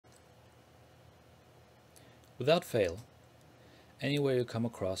Without fail, anywhere you come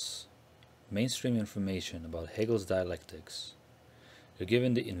across mainstream information about Hegel's dialectics, you're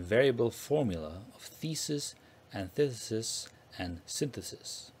given the invariable formula of thesis, antithesis, and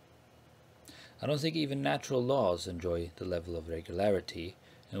synthesis. I don't think even natural laws enjoy the level of regularity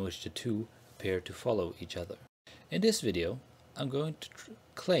in which the two appear to follow each other. In this video, I'm going to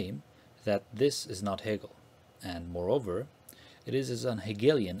claim that this is not Hegel, and moreover, it is as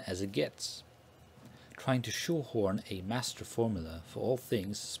un-Hegelian as it gets. Trying to shoehorn a master formula for all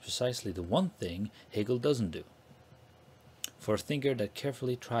things is precisely the one thing Hegel doesn't do. For a thinker that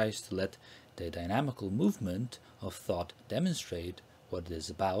carefully tries to let the dynamical movement of thought demonstrate what it is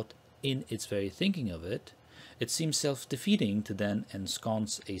about in its very thinking of it, it seems self-defeating to then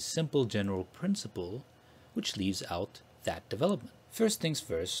ensconce a simple general principle which leaves out that development. First things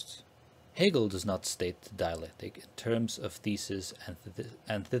first, Hegel does not state the dialectic in terms of thesis,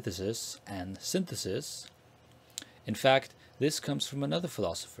 antithesis, and synthesis. In fact, this comes from another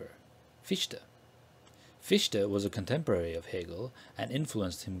philosopher, Fichte. Fichte was a contemporary of Hegel and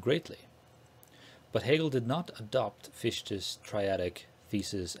influenced him greatly. But Hegel did not adopt Fichte's triadic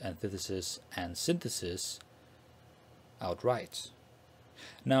thesis, antithesis, and synthesis outright.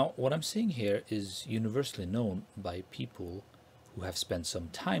 Now, what I'm saying here is universally known by people who have spent some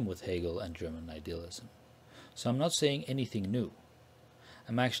time with Hegel and German idealism. So I'm not saying anything new.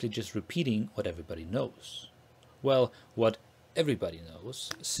 I'm actually just repeating what everybody knows. Well, what everybody knows,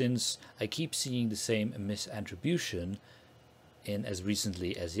 since I keep seeing the same misattribution in as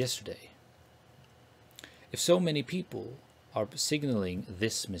recently as yesterday. If so many people are signaling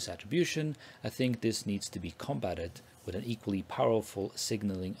this misattribution, I think this needs to be combated with an equally powerful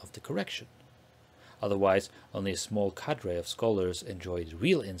signaling of the correction. Otherwise, only a small cadre of scholars enjoy the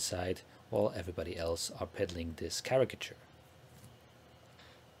real insight, while everybody else are peddling this caricature.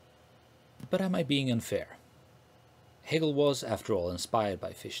 But am I being unfair? Hegel was, after all, inspired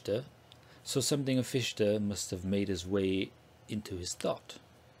by Fichte, so something of Fichte must have made its way into his thought.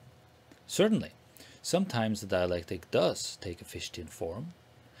 Certainly, sometimes the dialectic does take a Fichtean form,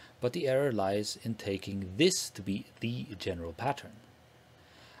 but the error lies in taking this to be the general pattern.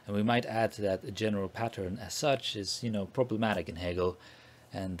 And we might add that a general pattern as such is, problematic in Hegel,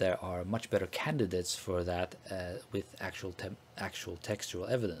 and there are much better candidates for that with actual textual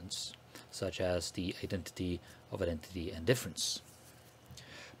evidence, such as the identity of identity and difference.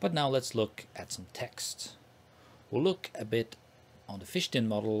 But now let's look at some text. We'll look a bit on the Fichtean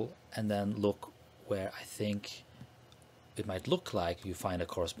model and then look where I think it might look like you find a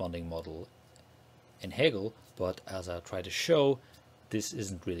corresponding model in Hegel, but as I'll try to show, this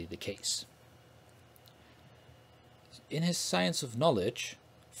isn't really the case. In his Science of Knowledge,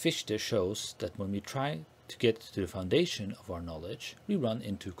 Fichte shows that when we try to get to the foundation of our knowledge, we run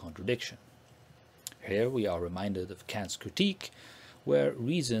into contradiction. Here we are reminded of Kant's critique, where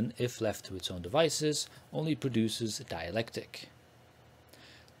reason, if left to its own devices, only produces dialectic.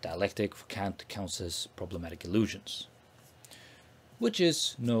 Dialectic for Kant counts as problematic illusions, which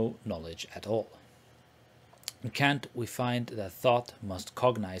is no knowledge at all. In Kant, we find that thought must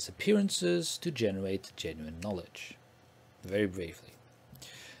cognize appearances to generate genuine knowledge. Very bravely.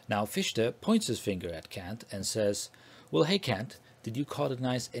 Now, Fichte points his finger at Kant and says, well, hey Kant, did you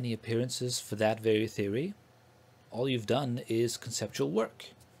cognize any appearances for that very theory? All you've done is conceptual work.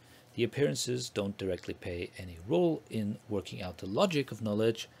 The appearances don't directly play any role in working out the logic of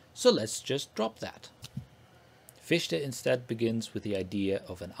knowledge, so let's just drop that. Fichte instead begins with the idea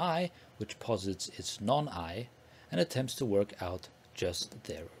of an I, which posits its non-I, and attempts to work out just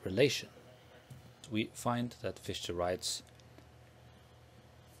their relation. We find that Fichte writes,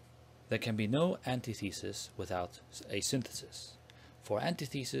 there can be no antithesis without a synthesis, for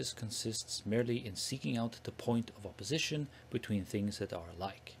antithesis consists merely in seeking out the point of opposition between things that are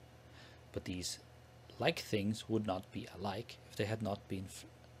alike. But these like things would not be alike if they had not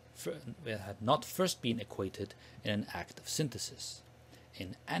first been equated in an act of synthesis.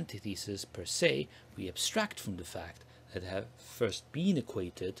 In antithesis per se, we abstract from the fact that they have first been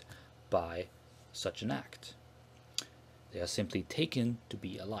equated by such an act. They are simply taken to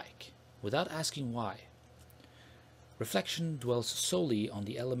be alike, without asking why. Reflection dwells solely on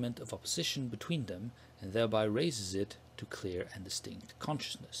the element of opposition between them, and thereby raises it to clear and distinct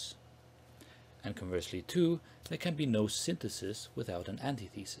consciousness. And conversely too, there can be no synthesis without an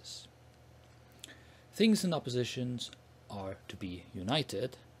antithesis. Things in oppositions are to be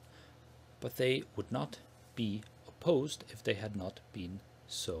united, but they would not be opposed if they had not been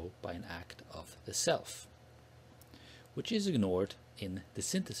so by an act of the self, which is ignored in the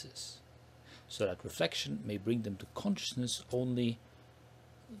synthesis, so that reflection may bring them to consciousness only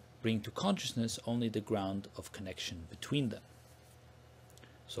bring to consciousness only the ground of connection between them.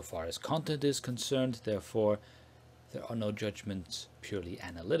 So far as content is concerned, therefore, there are no judgments purely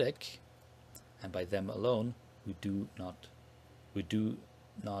analytic, and by them alone we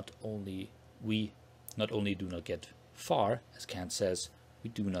not only do not get far, as Kant says, we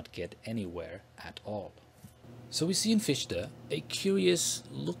do not get anywhere at all. So we see in Fichte a curious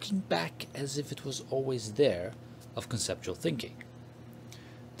looking back as if it was always there of conceptual thinking.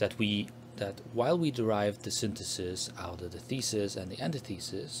 That while we derived the synthesis out of the thesis and the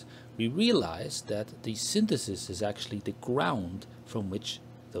antithesis, we realized that the synthesis is actually the ground from which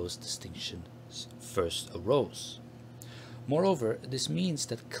those distinctions first arose. Moreover, this means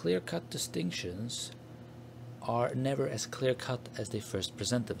that clear-cut distinctions are never as clear-cut as they first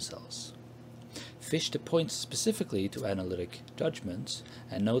present themselves. Fichte points specifically to analytic judgments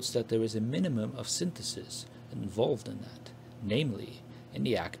and notes that there is a minimum of synthesis involved in that, namely in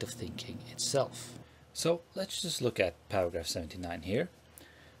the act of thinking itself. So let's just look at paragraph 79 here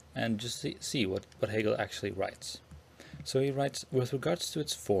and just see what Hegel actually writes. So he writes, with regards to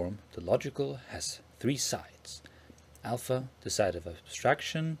its form, the logical has three sides. Alpha, the side of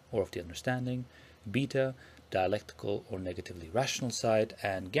abstraction or of the understanding, beta, dialectical or negatively rational side,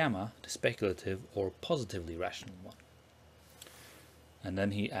 and gamma, the speculative or positively rational one. And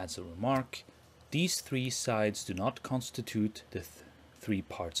then he adds a remark, these three sides do not constitute the three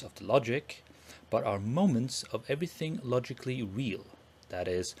parts of the logic, but are moments of everything logically real, that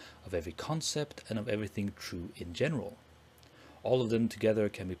is, of every concept and of everything true in general. All of them together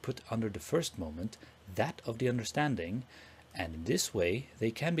can be put under the first moment, that of the understanding, and in this way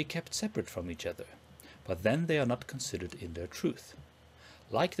they can be kept separate from each other, but then they are not considered in their truth.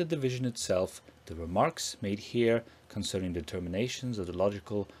 Like the division itself, the remarks made here concerning determinations of the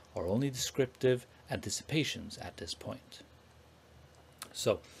logical are only descriptive anticipations at this point.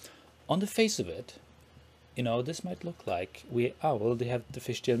 So, on the face of it, this might look like they have the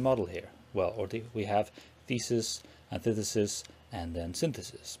Fichtian model here. Well, we have thesis, antithesis, and then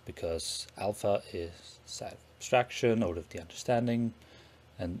synthesis, because alpha is side of abstraction or of the understanding,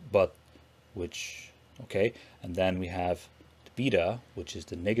 and then we have the beta, which is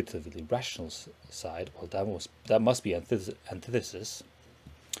the negatively rational side. Well, that must be antithesis,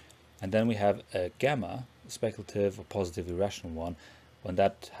 and then we have a gamma, speculative or positively rational one, when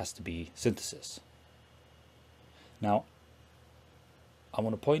that has to be synthesis. Now, I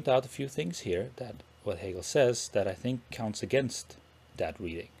want to point out a few things here that what Hegel says that I think counts against that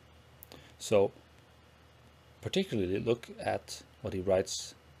reading. So, particularly look at what he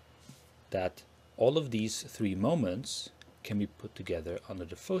writes, that all of these three moments can be put together under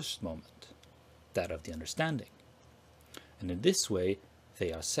the first moment, that of the understanding. And in this way,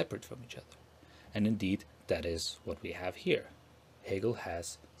 they are separate from each other. And indeed, that is what we have here. Hegel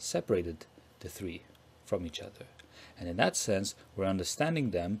has separated the three from each other. And in that sense, we're understanding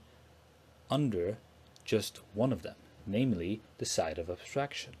them under just one of them, namely the side of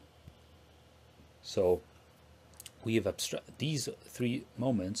abstraction. So we have these three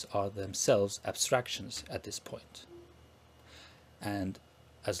moments are themselves abstractions at this point. And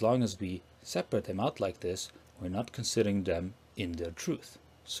as long as we separate them out like this, we're not considering them in their truth.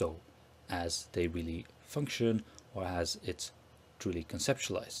 So as they really function, or as it's truly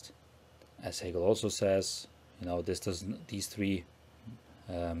conceptualized. As Hegel also says, these three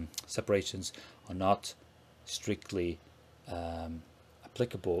separations are not strictly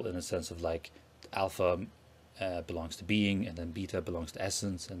applicable in the sense of like alpha belongs to being, and then beta belongs to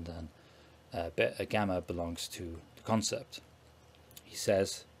essence, and then gamma belongs to the concept. He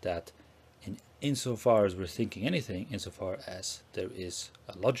says that insofar as we're thinking anything, insofar as there is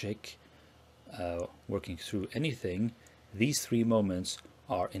a logic working through anything, these three moments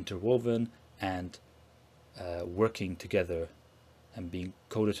are interwoven and working together and being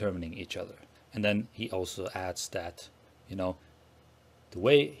co-determining each other. And then he also adds that, the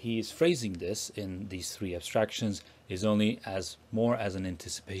way he is phrasing this in these three abstractions is only more as an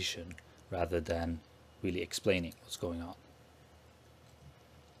anticipation rather than really explaining what's going on.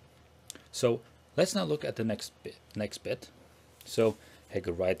 So let's now look at the next bit. So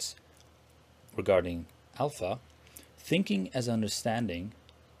Hegel writes regarding alpha, thinking as understanding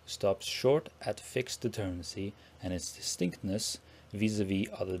stops short at fixed determinacy and its distinctness vis-a-vis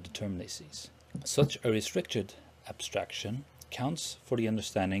other determinacies. Such a restricted abstraction counts for the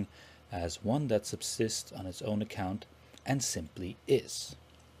understanding as one that subsists on its own account and simply is.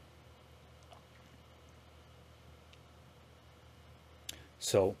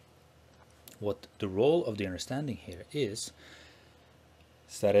 So, what the role of the understanding here is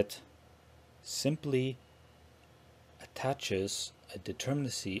that it simply attaches a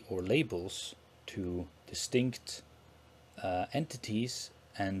determinacy or labels to distinct entities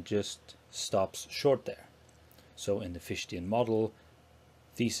and just stops short there. So in the Fichtian model,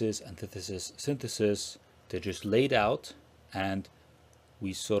 thesis, antithesis, synthesis, they're just laid out, and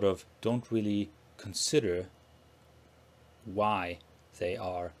we sort of don't really consider why they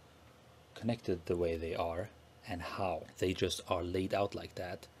are connected the way they are and how. They just are laid out like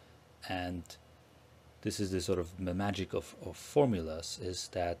that. And this is the sort of the magic of formulas, is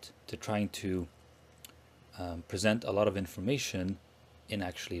that they're trying to present a lot of information in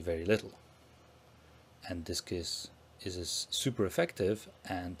actually very little. And this is super effective,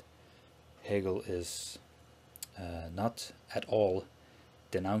 and Hegel is not at all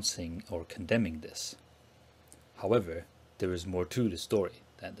denouncing or condemning this. However, there is more to the story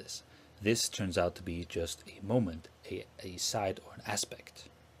than this. This turns out to be just a moment, a side or an aspect.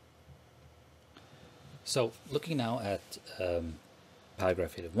 So, looking now at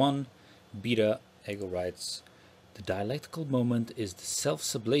paragraph 81, Beta, Hegel writes, "The dialectical moment is the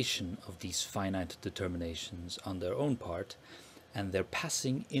self-sublation of these finite determinations on their own part, and their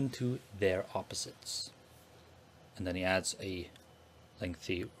passing into their opposites." And then he adds a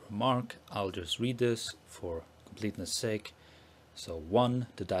lengthy remark. I'll just read this for completeness sake. So 1.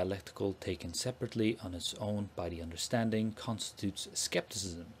 The dialectical taken separately on its own by the understanding constitutes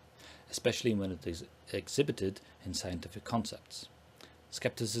skepticism, especially when it is exhibited in scientific concepts.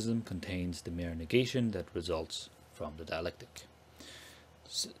 Skepticism contains the mere negation that results from the dialectic.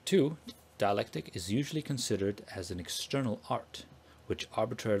 2. Dialectic is usually considered as an external art, which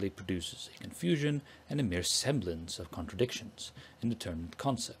arbitrarily produces a confusion and a mere semblance of contradictions in determined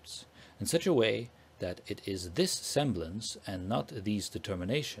concepts, in such a way that it is this semblance and not these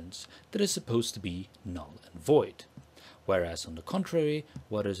determinations that is supposed to be null and void, whereas on the contrary,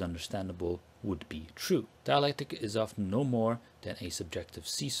 what is understandable would be true. Dialectic is often no more than a subjective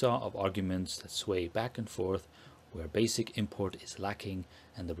seesaw of arguments that sway back and forth, where basic import is lacking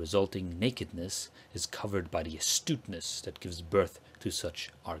and the resulting nakedness is covered by the astuteness that gives birth to such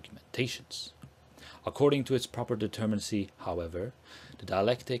argumentations. According to its proper determinacy, however, the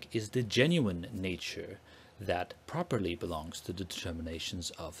dialectic is the genuine nature that properly belongs to the determinations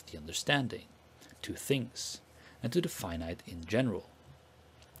of the understanding, to things, and to the finite in general.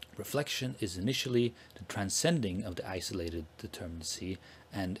 Reflection is initially the transcending of the isolated determinacy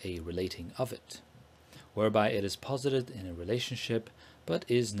and a relating of it, whereby it is posited in a relationship, but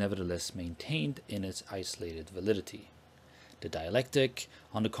is nevertheless maintained in its isolated validity. The dialectic,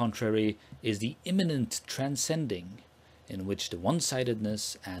 on the contrary, is the immanent transcending, in which the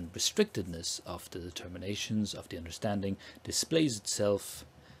one-sidedness and restrictedness of the determinations of the understanding displays itself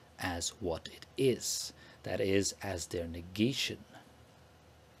as what it is, that is, as their negation.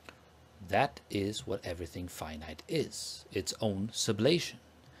 That is what everything finite is, its own sublation.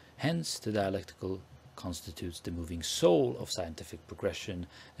 Hence, the dialectical constitutes the moving soul of scientific progression,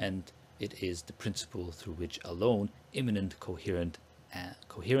 and it is the principle through which alone immanent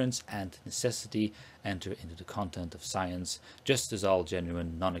coherence and necessity enter into the content of science, just as all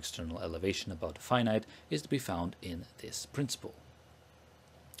genuine non-external elevation about the finite is to be found in this principle.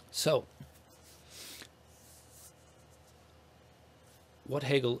 So, what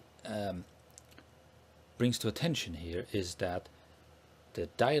Hegel brings to attention here is that the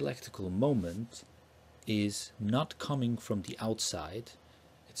dialectical moment is not coming from the outside.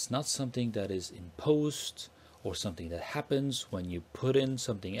 It's not something that is imposed or something that happens when you put in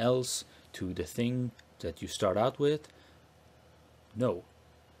something else to the thing that you start out with. No.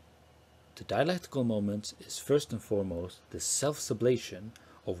 The dialectical moment is first and foremost the self-sublation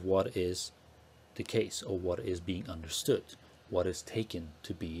of what is the case, or what is being understood, what is taken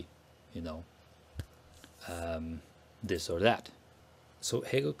to be, this or that. So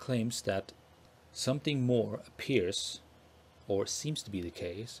Hegel claims that something more appears or seems to be the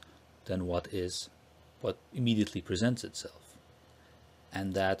case than what immediately presents itself,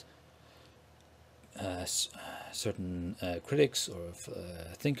 and that certain critics or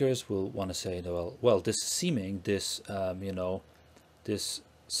thinkers will want to say, well, this seeming, this this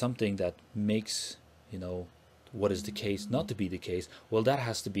something that makes what is the case not to be the case, well, that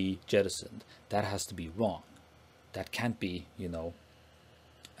has to be jettisoned, that has to be wrong, that can't be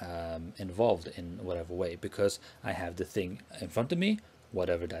involved in whatever way, because I have the thing in front of me,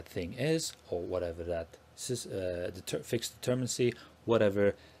 whatever that thing is, or whatever that fixed determinacy,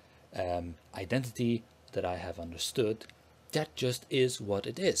 whatever identity that I have understood, that just is what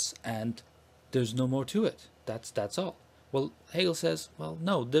it is, and there's no more to it. That's all. Well, Hegel says, well,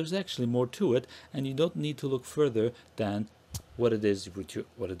 no, there's actually more to it, and you don't need to look further than what it is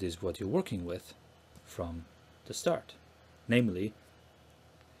what you're working with from the start, namely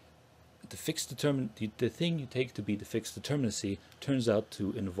the thing you take to be the fixed determinacy turns out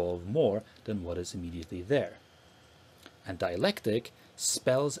to involve more than what is immediately there. And dialectic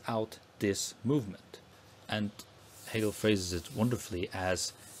spells out this movement. And Hegel phrases it wonderfully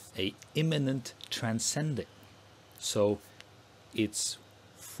as a immanent transcending. So it's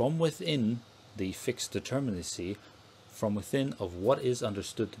from within the fixed determinacy, from within of what is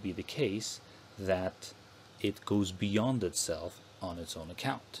understood to be the case, that it goes beyond itself on its own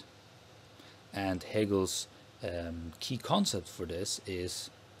account. And Hegel's key concept for this is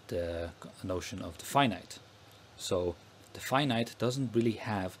the notion of the finite. So the finite doesn't really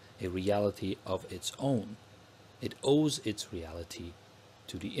have a reality of its own. It owes its reality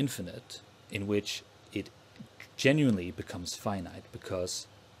to the infinite, in which it genuinely becomes finite, because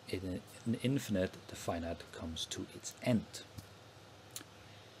in an infinite the finite comes to its end.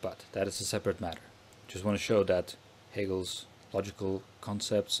 But that is a separate matter. Just want to show that Hegel's logical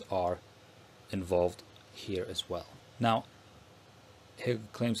concepts are involved here as well. Now, Hegel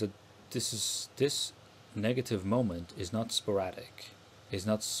claims that this negative moment is not sporadic, is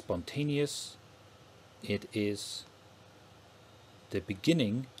not spontaneous. It is the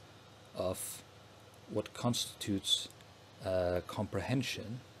beginning of what constitutes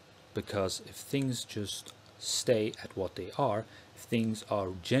comprehension, because if things just stay at what they are, if things are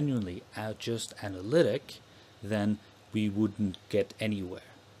genuinely just analytic, then we wouldn't get anywhere,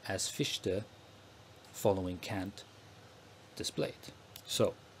 as Fichte, following Kant, displayed.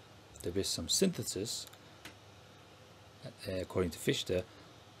 So there is some synthesis according to Fichte,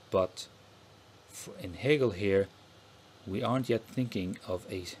 but in Hegel here we aren't yet thinking of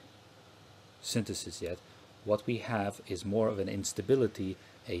a synthesis yet. What we have is more of an instability,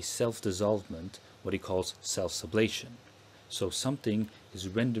 a self-dissolvement, what he calls self-sublation. So something is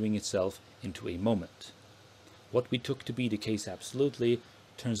rendering itself into a moment. What we took to be the case absolutely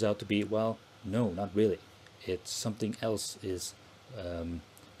turns out to be, well, no, not really. It's something else is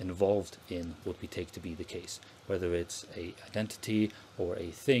involved in what we take to be the case, whether it's a identity or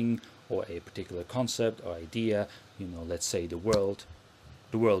a thing or a particular concept or idea. You know, let's say the world.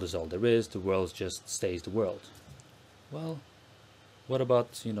 The world is all there is. The world just stays the world. Well, what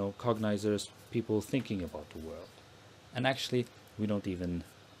about, you know, cognizers, people thinking about the world? And actually, we don't even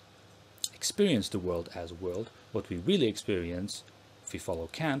experience the world as a world. What we really experience, if we follow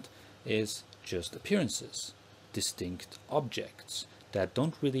Kant, is just appearances, distinct objects that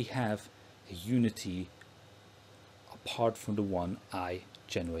don't really have a unity apart from the one I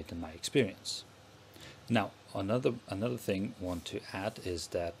generate in my experience. Now, another thing I want to add is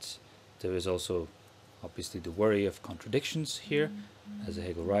that there is also obviously the worry of contradictions here. As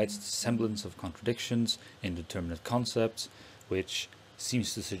Hegel writes, the semblance of contradictions in determinate concepts, which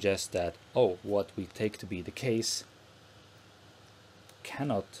seems to suggest that, oh, what we take to be the case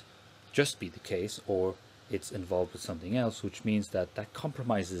cannot just be the case, or it's involved with something else, which means that that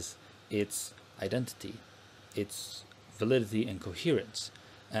compromises its identity, its validity and coherence.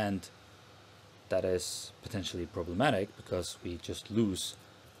 And that is potentially problematic, because we just lose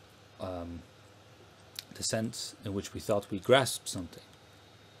the sense in which we thought we grasped something.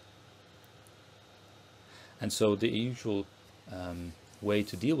 And so the usual way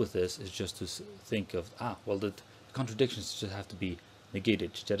to deal with this is just to think of, well, the contradictions just have to be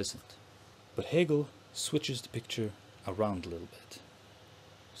negated, jettisoned. But Hegel switches the picture around a little bit.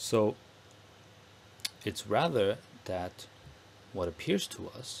 So it's rather that what appears to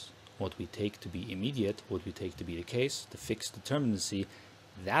us, what we take to be immediate, what we take to be the case, the fixed determinacy,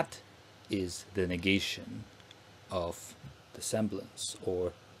 that is the negation of the semblance,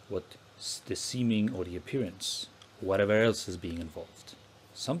 or what the seeming or the appearance, whatever else is being involved.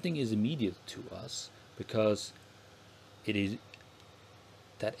 Something is immediate to us because it is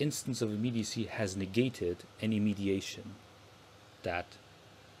that instance of immediacy has negated any mediation that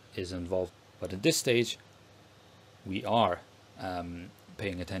is involved. But at this stage, we are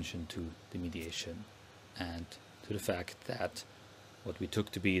paying attention to the mediation and to the fact that what we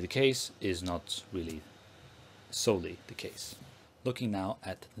took to be the case is not really solely the case. Looking now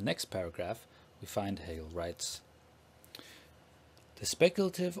at the next paragraph, we find Hegel writes, "The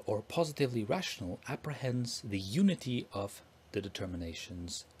speculative or positively rational apprehends the unity of the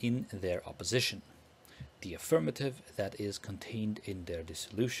determinations in their opposition, the affirmative that is contained in their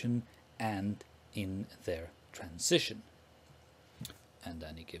dissolution and in their transition." And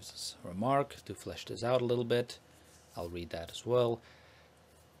then he gives us a remark to flesh this out a little bit. I'll read that as well.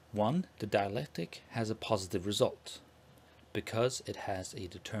 1. The dialectic has a positive result, because it has a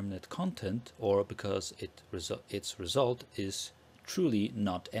determinate content, or because its result is truly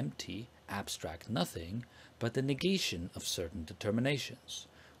not empty, abstract nothing, but the negation of certain determinations,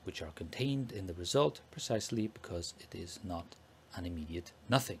 which are contained in the result precisely because it is not an immediate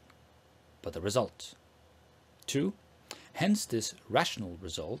nothing, but a result. 2. Hence this rational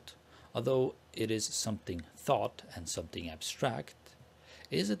result, although it is something thought and something abstract,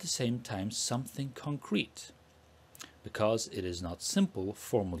 is at the same time something concrete, because it is not simple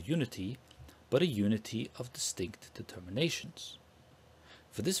formal unity, but a unity of distinct determinations.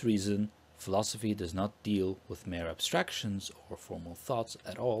 For this reason, philosophy does not deal with mere abstractions or formal thoughts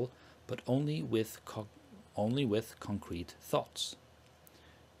at all, but only with concrete thoughts.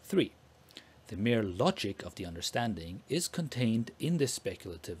 3. The mere logic of the understanding is contained in this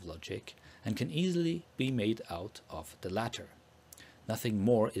speculative logic and can easily be made out of the latter. Nothing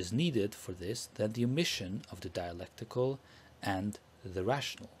more is needed for this than the omission of the dialectical and the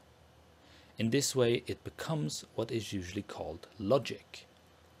rational. In this way, it becomes what is usually called logic,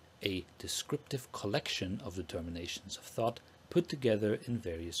 a descriptive collection of determinations of thought put together in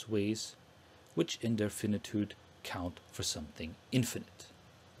various ways, which in their finitude count for something infinite.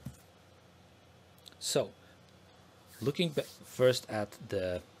 So, looking first at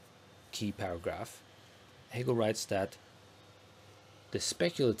the key paragraph, Hegel writes that the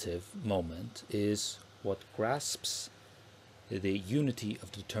speculative moment is what grasps the unity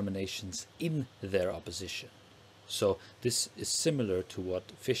of determinations in their opposition. So this is similar to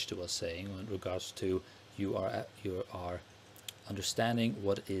what Fichte was saying in regards to you are understanding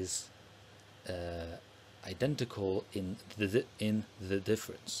what is identical in the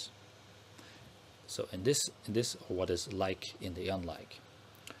difference. So in this or what is like in the unlike.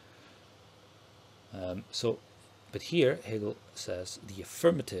 But here Hegel says the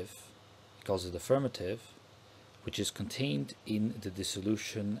affirmative, he calls it affirmative, which is contained in the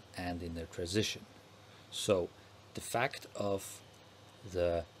dissolution and in their transition. So the fact of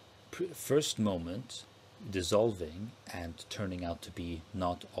the first moment dissolving and turning out to be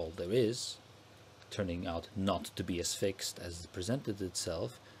not all there is, turning out not to be as fixed as it presented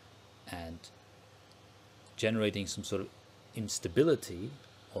itself, and generating some sort of instability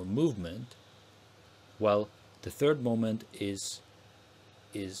or movement, while the third moment is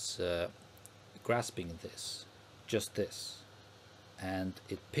grasping this, just this, and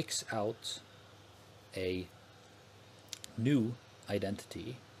it picks out a new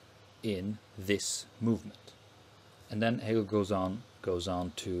identity in this movement. And then Hegel goes on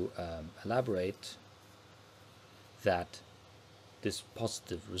to elaborate that this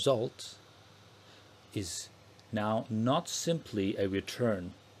positive result is now not simply a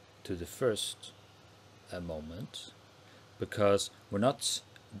return to the first moment, because we're not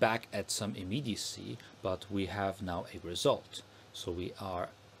back at some immediacy, but we have now a result. So we are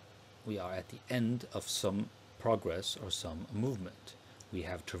at the end of some progress or some movement. We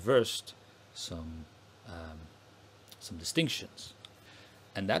have traversed some distinctions,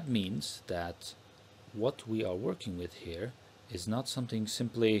 and that means that what we are working with here is not something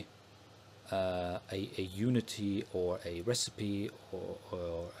simply a unity or a recipe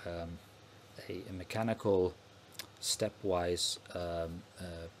or a mechanical stepwise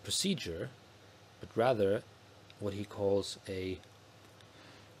procedure, but rather what he calls a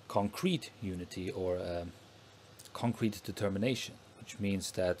concrete unity or concrete determination, which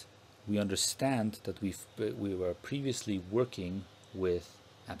means that we understand that we were previously working with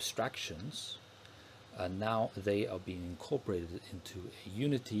abstractions, and now they are being incorporated into a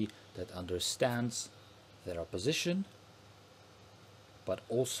unity that understands their opposition, but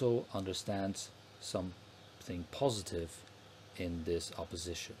also understands something positive in this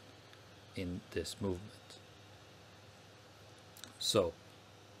opposition, in this movement. So,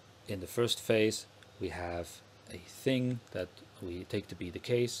 in the first phase, we have a thing that we take to be the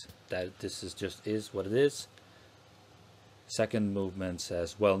case, that this is what it is. Second movement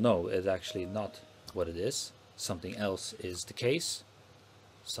says, well, no, it's actually not what it is. Something else is the case.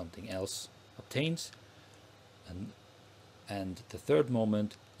 Something else obtains. And the third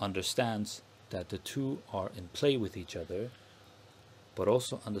moment understands that the two are in play with each other, but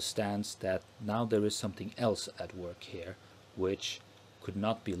also understands that now there is something else at work here, which could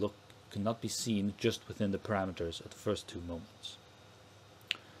not be seen just within the parameters of the first two moments.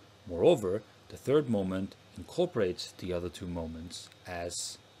 Moreover, the third moment incorporates the other two moments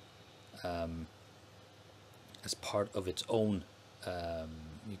as part of its own,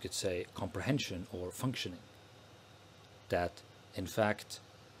 you could say, comprehension or functioning. That, in fact,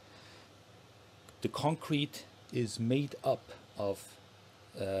 the concrete is made up of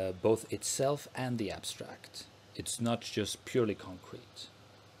both itself and the abstract. It's not just purely concrete.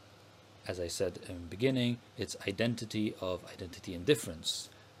 As I said in the beginning, it's identity of identity and difference,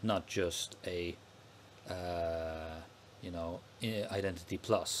 not just a identity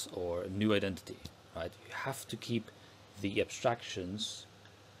plus or new identity, right? You have to keep the abstractions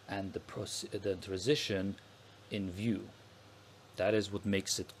and the transition in view. That is what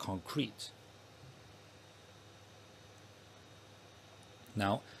makes it concrete.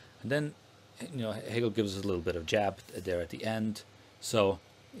 Now, and then, Hegel gives us a little bit of jab there at the end. So,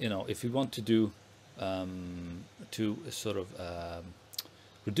 if we want to do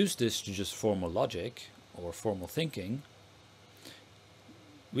reduce this to just formal logic or formal thinking,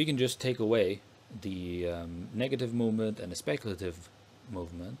 we can just take away the negative movement and the speculative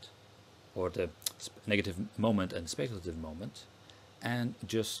movement, or the negative moment and speculative moment, and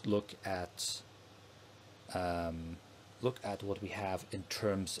just look at what we have in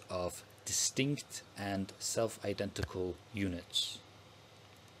terms of distinct and self-identical units.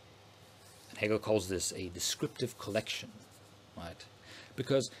 And Hegel calls this a descriptive collection, right?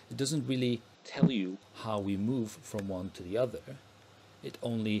 Because it doesn't really tell you how we move from one to the other. It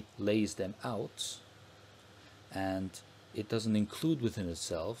only lays them out, and it doesn't include within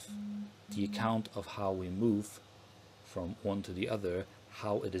itself the account of how we move from one to the other,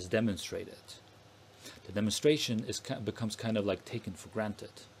 how it is demonstrated. The demonstration becomes kind of like taken for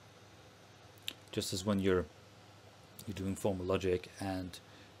granted. Just as when you're doing formal logic and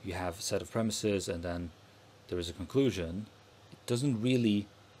you have a set of premises and then there is a conclusion, it doesn't really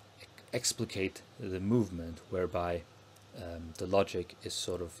explicate the movement whereby the logic is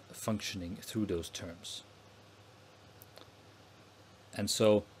sort of functioning through those terms. And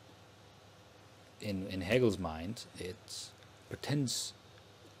so in Hegel's mind, it pretends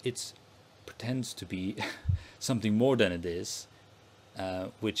to be something more than it is,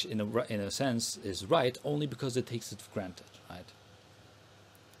 which in a sense is right only because it takes it for granted, right?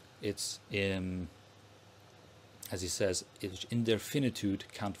 It's as he says, it's in their finitude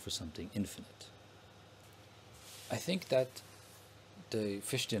count for something infinite. I think that the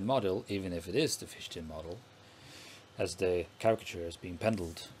Fichtian model, even if it is the Fichtian model, as the caricature is being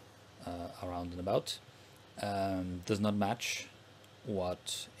pendled around and about, does not match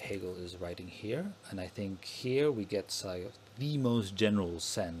what Hegel is writing here. And I think here we get the most general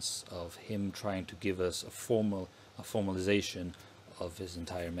sense of him trying to give us a formalization of his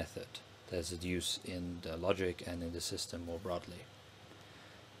entire method that is its use in the logic and in the system more broadly.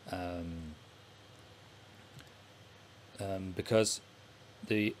 Because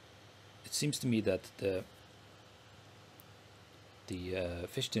it seems to me that the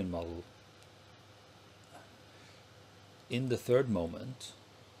Fichtian model, in the third moment,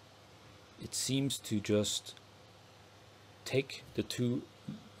 it seems to just take the two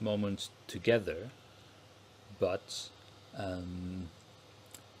moments together, but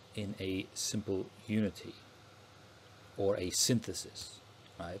in a simple unity or a synthesis,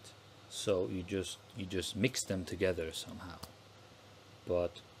 right? So you just mix them together somehow.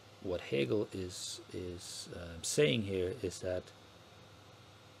 But what Hegel is saying here is that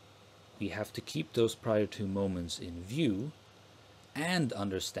we have to keep those prior two moments in view and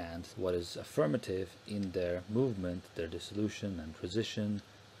understand what is affirmative in their movement, their dissolution and transition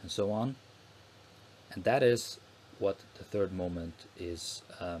and so on. And that is what the third moment is,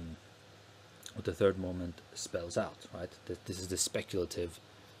 what the third moment spells out, right? That this is the speculative,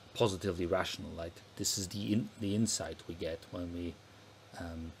 positively rational, like this is the insight we get when we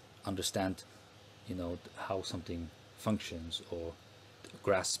understand, how something functions or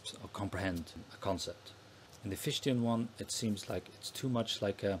grasps or comprehend a concept. In the Fichtian one, it seems like it's too much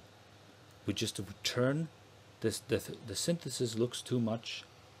like we just return this. The synthesis looks too much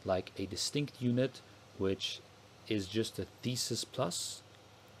like a distinct unit, which is just a thesis plus.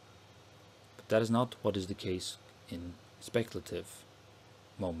 But that is not what is the case in speculative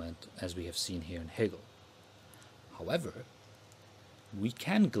moment, as we have seen here in Hegel. However, we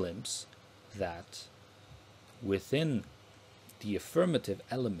can glimpse that within the affirmative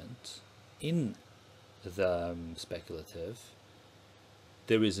element in the speculative,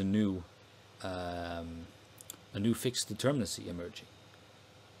 there is a new fixed determinacy emerging,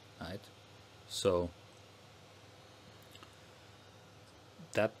 right? So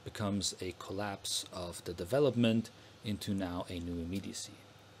that becomes a collapse of the development into now a new immediacy.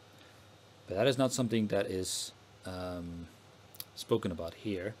 But that is not something that is spoken about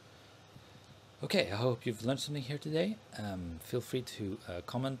here. Okay, I hope you've learned something here today. Feel free to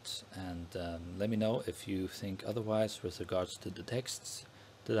comment and let me know if you think otherwise with regards to the texts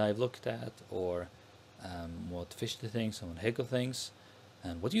that I've looked at, or what Fichte thinks and what Hegel thinks,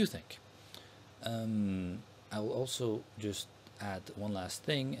 and what do you think. I will also just add one last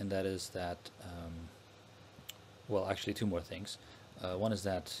thing, and that is that, well, actually two more things. One is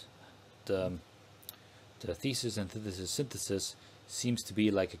that the thesis-antithesis-synthesis seems to be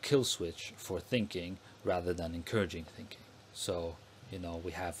like a kill switch for thinking rather than encouraging thinking. So, you know,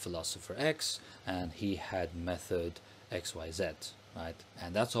 we have philosopher X and he had method XYZ, right?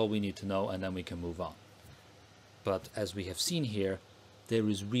 And that's all we need to know, and then we can move on. But as we have seen here, there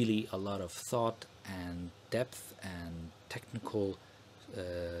is really a lot of thought and depth and technical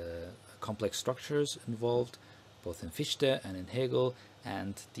complex structures involved, both in Fichte and in Hegel,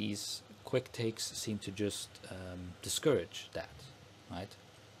 and these quick takes seem to just discourage that, right?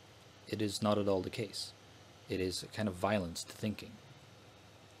 It is not at all the case. It is a kind of violence to thinking.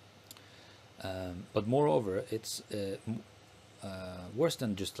 But moreover, it's worse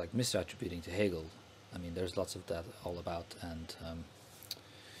than just like misattributing to Hegel. I mean, there's lots of that all about, and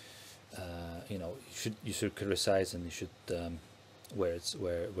you know, you should criticize, and you should where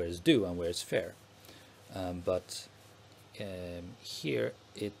it's due and where it's fair. But here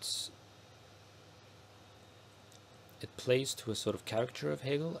it plays to a sort of caricature of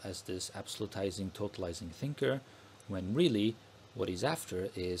Hegel as this absolutizing, totalizing thinker, when really what he's after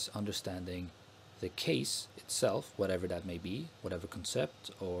is understanding the case itself, whatever that may be, whatever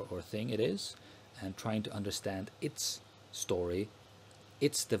concept or thing it is, and trying to understand its story,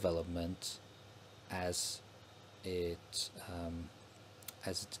 its development as it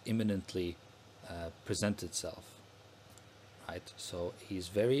imminently presents itself, right? So he's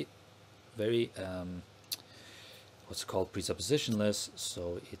very what's called presuppositionless,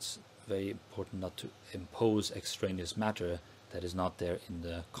 so it's very important not to impose extraneous matter that is not there in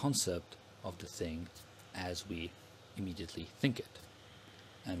the concept of the thing as we immediately think it.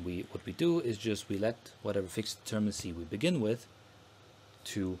 And what we do is just we let whatever fixed determinacy we begin with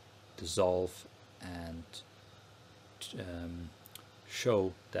to dissolve and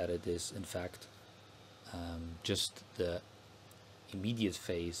show that it is in fact just the immediate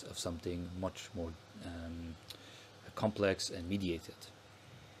phase of something much more complex and mediated.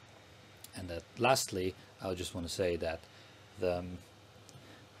 And that lastly, I just want to say that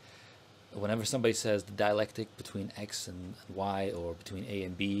whenever somebody says the dialectic between X and Y, or between A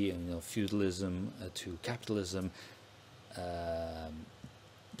and B, and you know, feudalism to capitalism,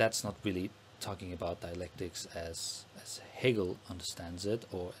 that's not really talking about dialectics as Hegel understands it,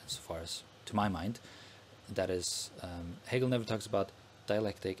 or as far as to my mind. That is, Hegel never talks about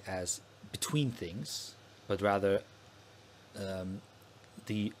dialectic as between things, but rather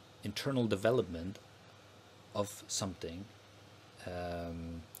the internal development of something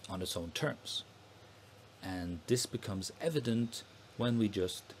on its own terms. And this becomes evident when we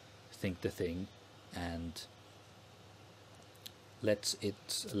just think the thing and let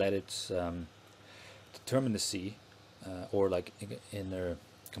its determinacy or like inner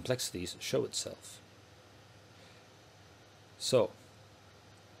complexities show itself. So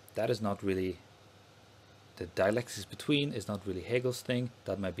that is not really, the dialectics between is not really Hegel's thing.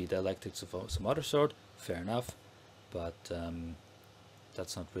 That might be dialectics of some other sort, fair enough, but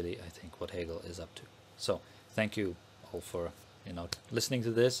that's not really, I think, what Hegel is up to. So thank you all for listening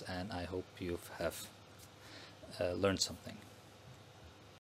to this, and I hope you have learned something.